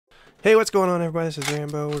Hey, what's going on, everybody? This is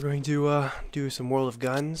Rambo. We're going to do some World of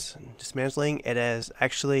Guns dismantling. It is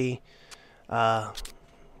actually a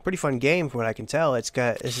pretty fun game, from what I can tell. This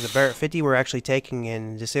is a Barrett 50. We're actually taking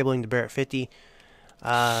and disabling the Barrett 50.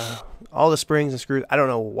 All the springs and screws. I don't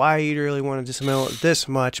know why you'd really want to disassemble it this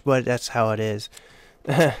much, but that's how it is.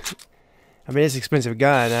 I mean, it's an expensive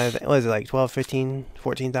gun. What is it, like $12,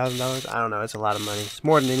 $15, $14,000? I don't know. It's a lot of money. It's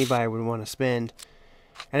more than anybody would want to spend.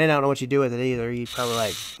 And then I don't know what you do with it either. You'd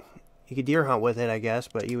probably you could deer hunt with it, I guess,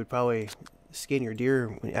 but you would probably skin your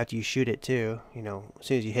deer after you shoot it too. You know, as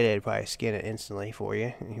soon as you hit it, it'd probably skin it instantly for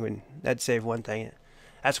you. And you wouldn't. That'd save one thing.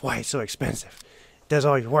 That's why it's so expensive. It does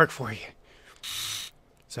all your work for you.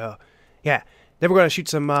 So, yeah. Then we're gonna shoot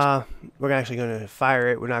some. We're actually gonna fire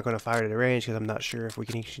it. We're not gonna fire it at a range because I'm not sure if we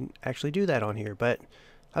can actually do that on here. But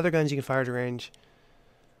other guns you can fire at a range.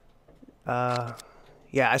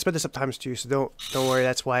 Yeah, I sped this up ×2, so don't worry.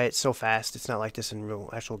 That's why it's so fast. It's not like this in real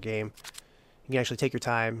actual game. You can actually take your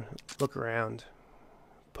time, look around,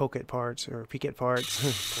 poke at parts or peek at parts,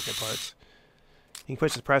 poke at parts. You can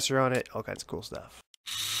put some pressure on it, all kinds of cool stuff.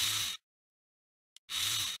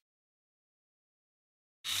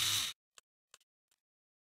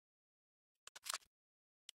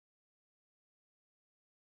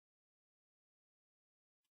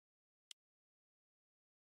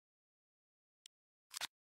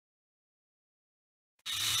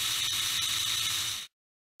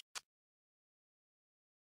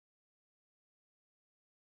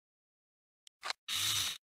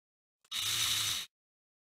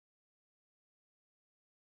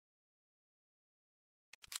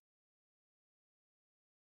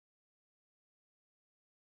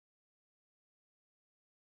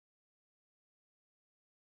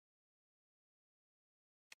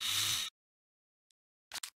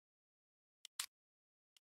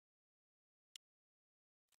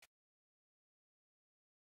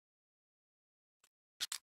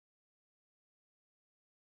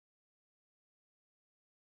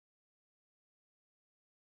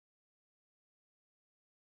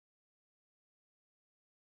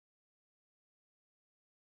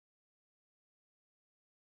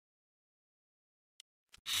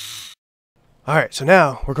 Alright, so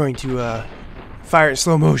now we're going to fire it in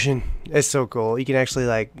slow motion. It's so cool. You can actually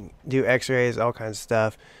like do x-rays, all kinds of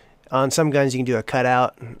stuff. On some guns you can do a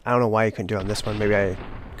cutout. I don't know why you couldn't do it on this one. Maybe I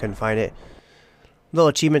couldn't find it. Little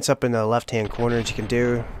achievements up in the left hand corner that you can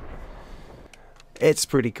do. It's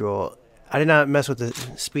pretty cool. I did not mess with the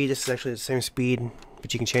speed. This is actually the same speed,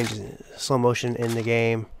 but you can change the slow motion in the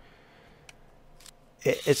game.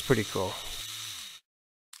 It's pretty cool.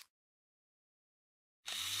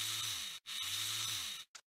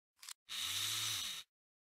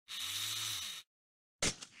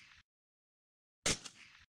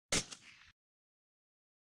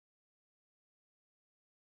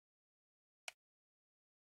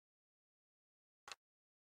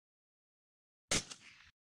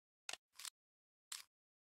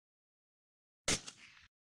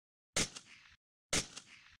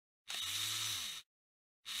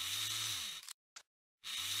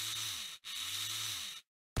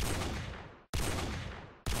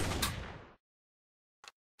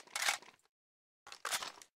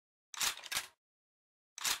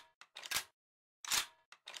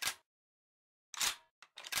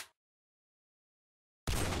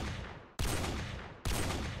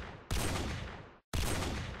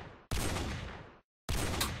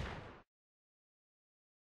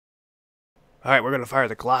 Alright, we're going to fire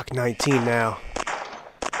the Glock 19 now.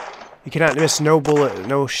 You cannot miss no bullet,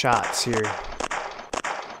 no shots here.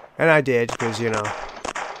 And I did, because, you know.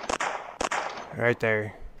 Right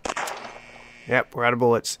there. Yep, we're out of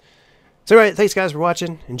bullets. So anyway, thanks guys for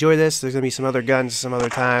watching. Enjoy this. There's going to be some other guns some other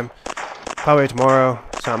time. Probably tomorrow.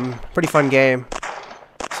 Something. Pretty fun game.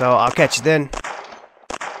 So I'll catch you then.